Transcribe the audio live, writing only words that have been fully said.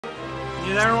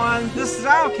You there, everyone? This is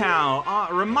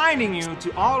raocow, reminding you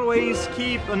to always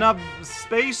keep enough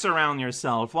space around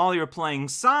yourself while you're playing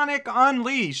Sonic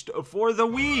Unleashed for the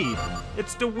Wii.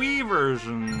 It's the Wii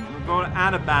version. Go to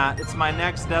AtS. It's my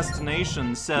next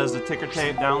destination, says the ticker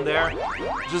tape down there.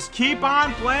 Just keep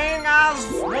on playing as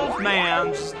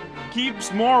Wolfman. Just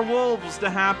keeps more wolves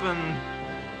to happen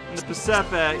in the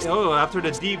Pacific. Oh, after the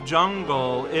deep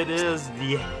jungle, it is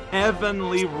the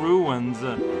heavenly ruins.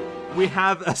 We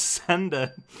have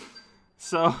ascended.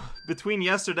 So, between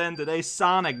yesterday and today,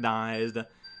 Sonic died.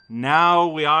 Now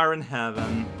we are in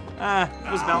heaven.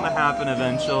 It was bound to happen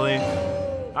eventually.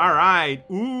 Alright.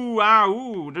 Ooh, ah,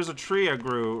 ooh. There's a tree I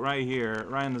grew right here,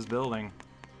 right in this building.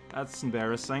 That's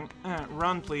embarrassing.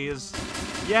 Run, please.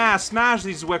 Yeah, smash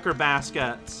these wicker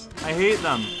baskets. I hate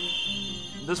them.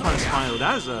 This one's fine.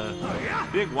 That is a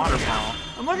big waterfall.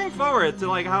 I'm looking forward to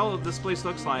like how this place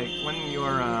looks like when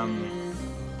you're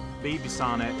Baby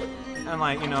Sonic, and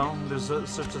like, you know, there's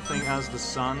such a thing as the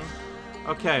sun.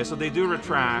 Okay, so they do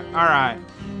retract. Alright.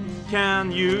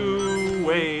 Can you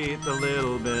wait a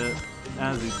little bit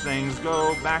as these things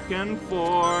go back and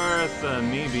forth?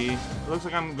 Maybe. It looks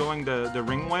like I'm going the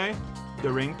ring way. The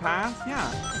ring path?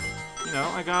 Yeah. You know,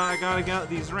 I gotta get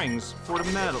these rings for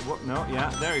the medal. What? No,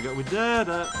 yeah, there you go. We did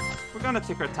it. We're gonna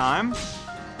take our time.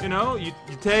 You know, you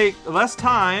take less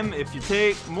time if you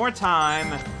take more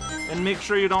time. And make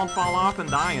sure you don't fall off and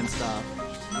die and stuff.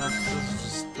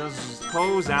 That's just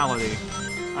causality.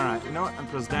 Alright, you know what? I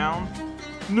press down.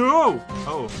 No!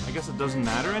 Oh, I guess it doesn't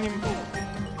matter anymore.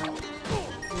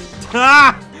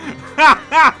 Alright,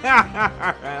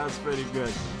 that's pretty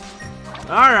good.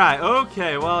 Alright,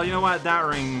 okay, well, you know what? That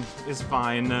ring is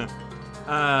fine.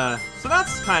 So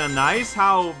that's kind of nice,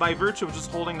 how by virtue of just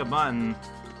holding the button,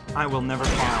 I will never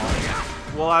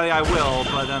fall. Well, I will,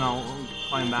 but then I'll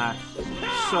climb back.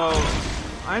 So,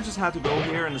 I just had to go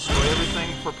here and destroy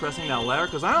everything for pressing that lever,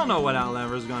 because I don't know what that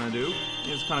lever is gonna do.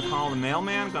 It's gonna call the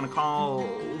mailman, gonna call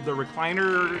the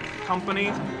recliner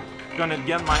company, gonna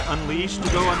get my Unleash to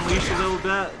go unleash a little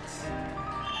bit.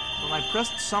 Well, I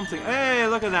pressed something. Hey,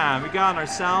 look at that. We got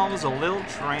ourselves a little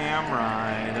tram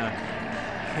ride.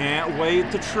 Can't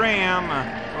wait to tram.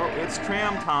 Oh, it's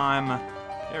tram time.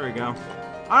 There we go.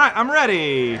 Alright, I'm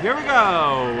ready. Here we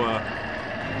go.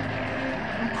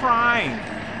 I'm crying.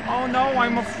 Oh no,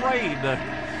 I'm afraid.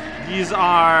 These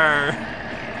are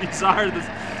the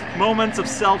moments of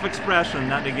self-expression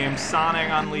that the game Sonic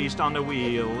Unleashed on the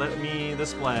Wii let me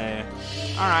display.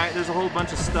 Alright, there's a whole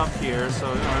bunch of stuff here,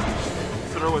 so you know, just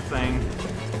throw a thing.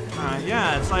 Alright,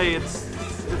 yeah, it's like it's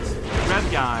Red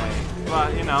Guy,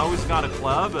 but you know, he's got a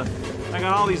club. I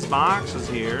got all these boxes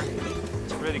here.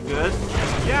 It's pretty good.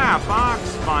 Yeah, box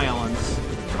violence.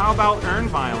 How about earn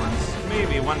violence?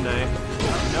 Maybe one day.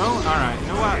 No? Alright, you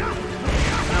know what?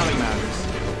 Nothing matters.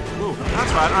 Ooh,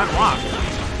 that's right, I blocked.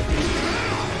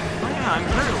 Oh yeah, I'm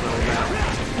hurt a little bit.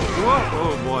 Whoa,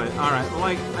 oh boy. Alright,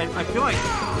 like, I feel like...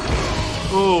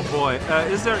 Oh boy,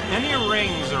 is there any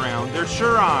rings around? There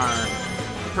sure are.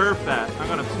 Perfect. I'm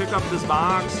gonna pick up this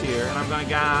box here, and I'm gonna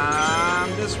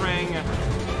get this ring.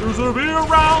 There's a bee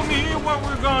around me, what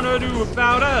we're gonna do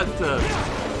about it?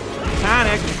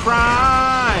 Panic and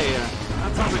cry!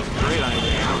 That sounds like a great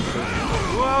idea.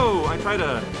 Whoa, I tried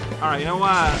to... Alright, you know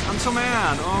what? I'm so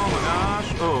mad. Oh my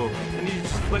gosh. Oh, and you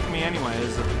just flicked me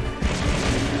anyways.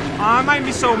 I might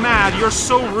be so mad. You're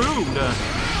so rude.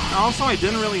 Also, I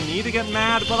didn't really need to get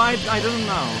mad, but I didn't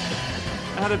know.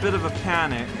 I had a bit of a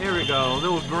panic. Here we go.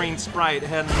 Little green sprite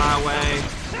heading my way.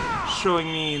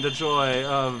 Showing me the joy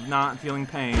of not feeling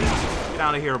pain. Get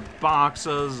out of here,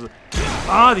 boxes.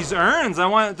 Oh, these urns! I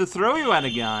wanted to throw you at a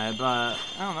guy, but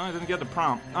I don't know, I didn't get the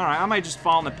prompt. Alright, I might just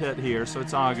fall in the pit here, so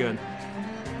it's all good.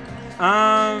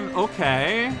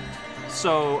 Okay.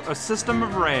 So, a system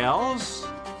of rails.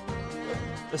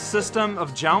 A system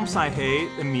of jumps I hate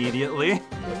immediately.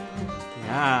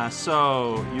 Yeah,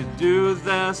 so you do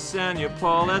this and you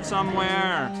pull it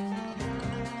somewhere.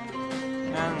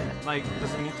 And, like,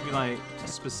 does it need to be, like,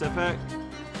 specific?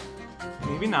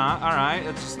 Maybe not. Alright,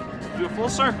 let's just do a full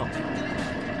circle.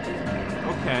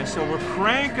 Okay, so we're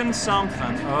cranking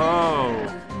something.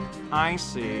 Oh, I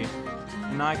see.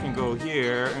 And I can go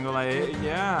here and go like,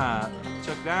 yeah,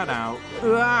 check that out.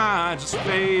 I just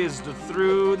phased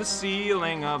through the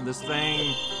ceiling of this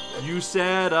thing you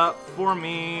set up for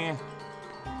me.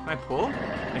 Can I pull?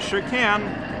 I sure can.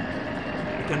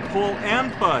 I can pull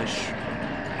and push.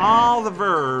 All the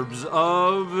verbs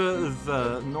of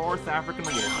the North African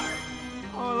language.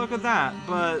 Oh, look at that.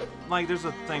 But, like, there's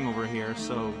a thing over here,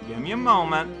 so give me a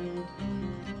moment.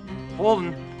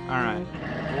 Holding. Alright.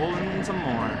 Holding some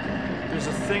more. There's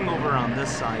a thing over on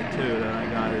this side, too, that I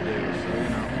gotta do, so, you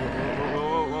know.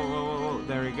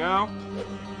 go.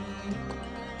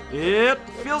 It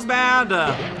feels bad.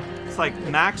 It's like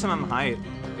maximum height.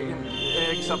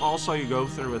 Except also you go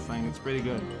through a thing. It's pretty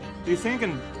good. Do you think I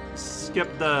can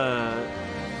skip the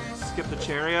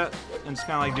chariot and just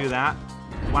kind of like do that?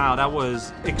 Wow, that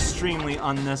was extremely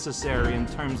unnecessary in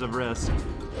terms of risk.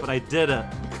 But I did it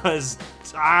because,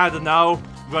 I don't know,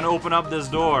 I'm going to open up this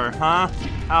door, huh?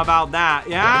 How about that?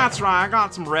 Yeah, that's right, I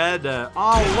got some red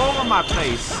all over my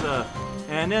face.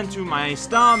 And into my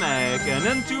stomach, and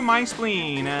into my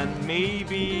spleen, and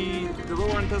maybe the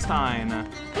lower intestine.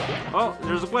 Oh,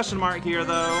 there's a question mark here,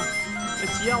 though.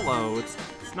 It's yellow. It's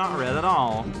not red at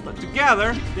all. But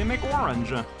together, they make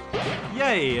orange.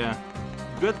 Yay!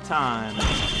 Good time.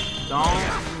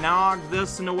 Don't knock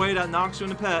this in a way that knocks you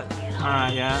in the pit.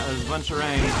 Alright, yeah, there's a bunch of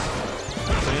rings.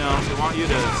 So, you know, they want you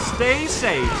to stay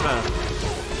safe.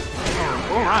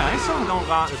 Alright, I still don't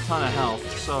got a ton of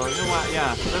health. So, you know what?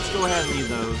 Yeah, let's go ahead and eat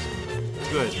those.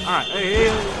 Good. Alright, hey,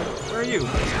 where are you?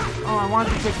 Oh, I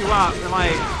wanted to pick you up. You're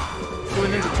like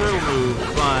doing Ninja Turtle move,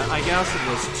 but I guess it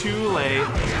was too late.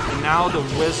 And now the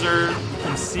wizard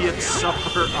can see it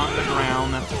suffer on the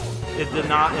ground. It did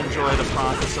not enjoy the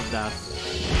process of death.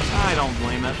 I don't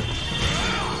blame it.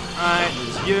 Alright,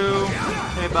 there's you.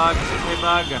 Hey, bug. Hey,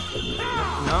 bug.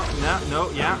 No,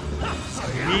 yeah.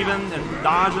 Weaving and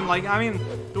dodging. Like, I mean,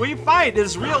 the way you fight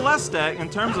is realistic in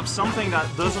terms of something that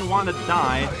doesn't want to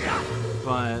die.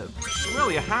 But it's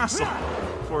really a hassle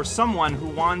for someone who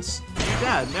wants to be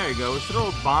dead. There you go. Throw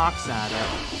a box at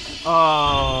it.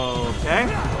 Okay.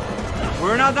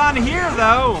 We're not done here,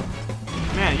 though.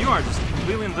 Man, you are just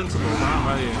completely invincible.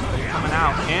 Right? You're coming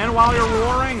out. And while you're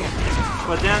roaring,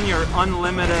 but then your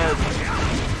unlimited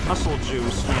muscle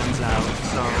juice runs out.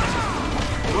 So,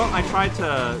 well, I tried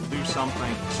to do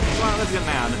something. Well, let's get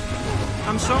mad.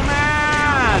 I'm so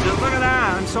mad! Look at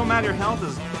that! I'm so mad your health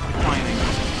is declining.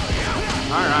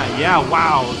 Alright, yeah,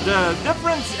 wow. The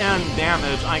difference in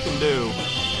damage I can do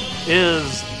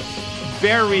is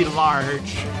very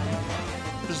large.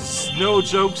 There's no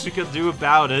jokes you could do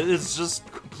about it. It's just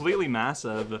completely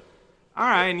massive.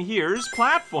 Alright, and here's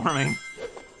platforming.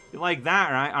 You like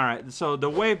that, right? Alright, so the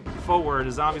way forward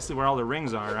is obviously where all the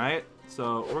rings are, right?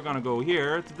 So we're gonna go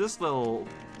here to this little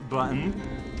button.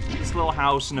 This little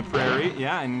house in the prairie.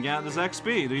 Yeah, and get this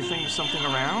XP. Do you think there's something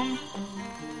around?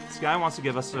 This guy wants to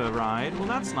give us a ride. Well,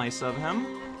 that's nice of him.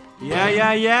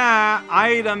 Yeah.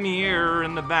 Item here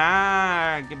in the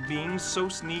bag. Being so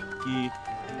sneaky.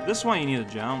 This one you need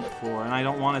to jump for, and I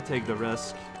don't want to take the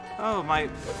risk. Oh, my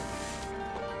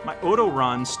auto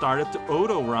run started to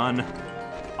auto run.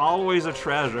 Always a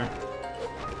treasure.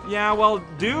 Yeah, well,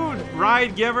 dude,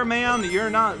 ride giver man,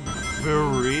 you're not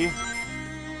very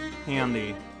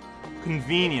handy.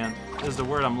 Convenient is the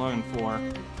word I'm looking for.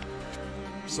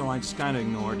 So I just kind of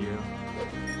ignored you.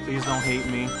 Please don't hate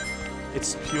me.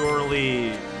 It's purely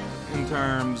in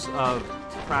terms of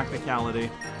practicality.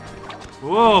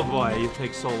 Oh boy, you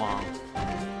take so long.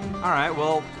 Alright,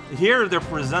 well, here they're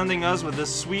presenting us with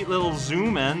this sweet little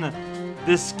zoom in.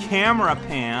 This camera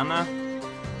pan.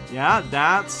 Yeah,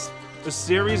 that's a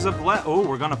series of oh,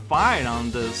 we're gonna fight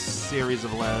on this series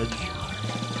of ledge.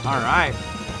 Alright.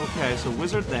 Okay, so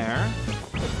wizard there.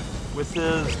 With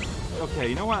his... Okay,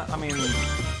 you know what? I mean,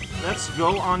 let's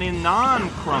go on a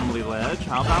non-crumbly ledge.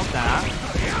 How about that?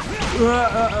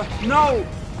 No!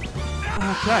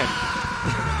 Okay.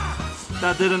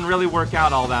 That didn't really work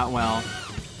out all that well.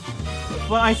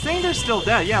 But I think they're still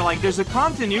dead. Yeah, like, there's a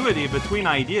continuity between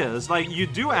ideas. Like, you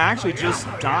do actually just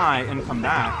die and come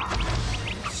back.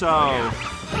 So,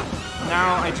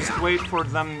 now I just wait for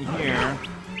them here,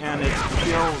 and it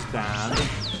feels bad.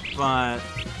 But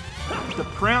the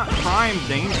prime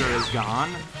danger is gone,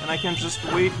 and I can just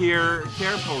wait here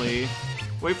carefully.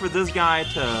 Wait for this guy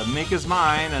to make his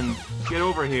mind and get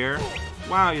over here.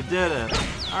 Wow, you did it.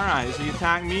 Alright, so you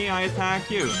attack me, I attack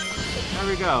you. There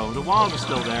we go. The walls are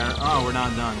still there. Oh, we're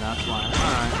not done, that's why.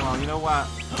 Alright, well, you know what?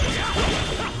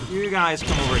 You guys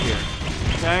come over here.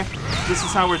 Okay? This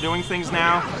is how we're doing things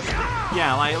now.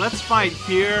 Yeah, like, let's fight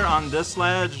here on this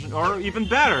ledge, or even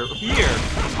better, here,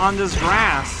 on this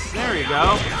grass. There you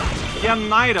go. Get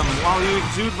an item while you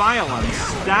exude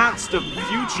violence. That's the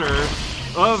future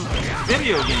of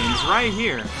video games, right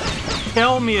here.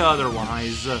 Tell me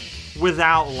otherwise,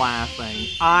 without laughing.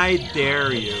 I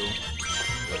dare you.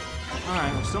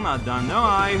 Alright, we're still not done. No,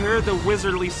 I heard the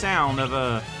wizardly sound of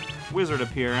a wizard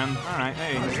appearing. Alright,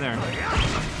 hey, he's there.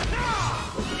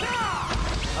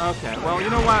 Okay, well, you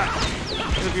know what?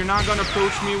 If you're not gonna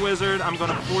approach me, wizard, I'm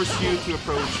gonna force you to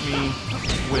approach me,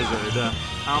 wizard.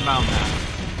 How about that?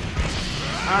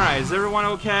 Alright, is everyone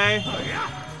okay?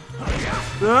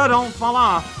 Don't fall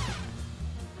off.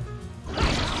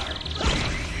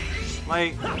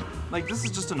 Like, this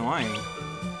is just annoying.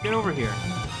 Get over here.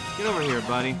 Get over here,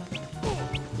 buddy.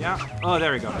 Yeah? Oh,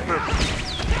 there we go.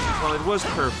 Perfect. Well, it was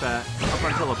perfect up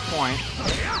until a point.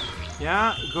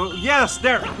 Yeah? Go. Yes!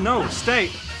 There! No!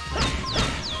 Stay!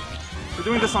 We're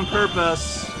doing this on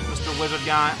purpose, Mr. Wizard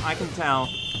Guy. I can tell.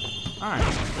 Alright.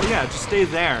 Well, yeah, just stay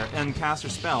there and cast your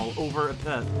spell over a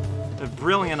pit. A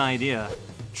brilliant idea.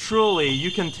 Truly,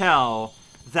 you can tell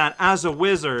that as a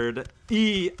wizard,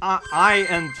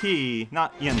 E-I-N-T,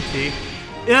 not E-N-T,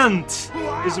 int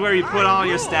is where you put all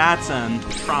your stats in,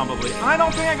 probably. I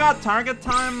don't think I got target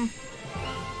time.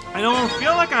 I don't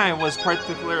feel like I was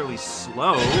particularly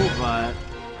slow, but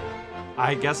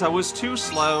I guess I was too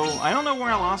slow. I don't know where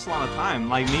I lost a lot of time.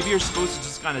 Like, maybe you're supposed to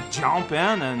just kind of jump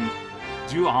in and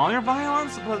do all your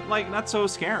violence, but, like, that's so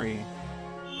scary.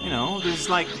 You know, there's,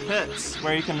 like, pits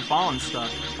where you can fall and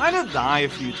stuff. I did die a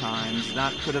few times.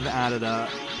 That could have added up.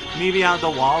 Maybe out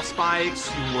the wall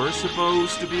spikes, you were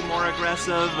supposed to be more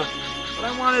aggressive, but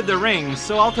I wanted the ring,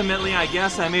 so ultimately I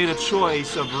guess I made a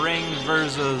choice of ring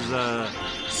versus,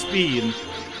 speed.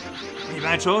 Maybe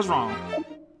I chose wrong.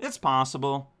 It's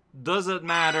possible. Does it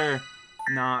matter?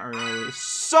 Not really.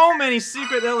 So many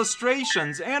secret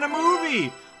illustrations and a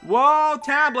movie! Whoa,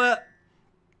 tablet!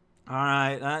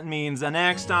 Alright, that means the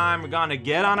next time we're gonna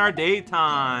get on our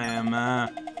daytime.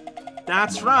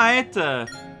 That's right.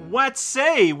 What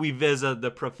say we visit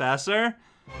the professor?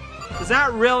 Is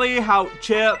that really how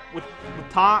Chip would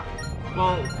talk?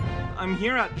 Well, I'm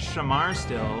here at Shamar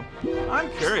still. I'm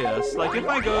curious. Like, if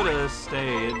I go to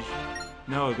stage...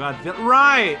 No, God,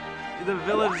 right! The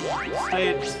village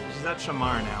stage is at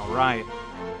Shamar now, right.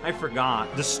 I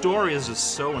forgot. The story is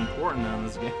just so important in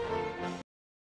this game.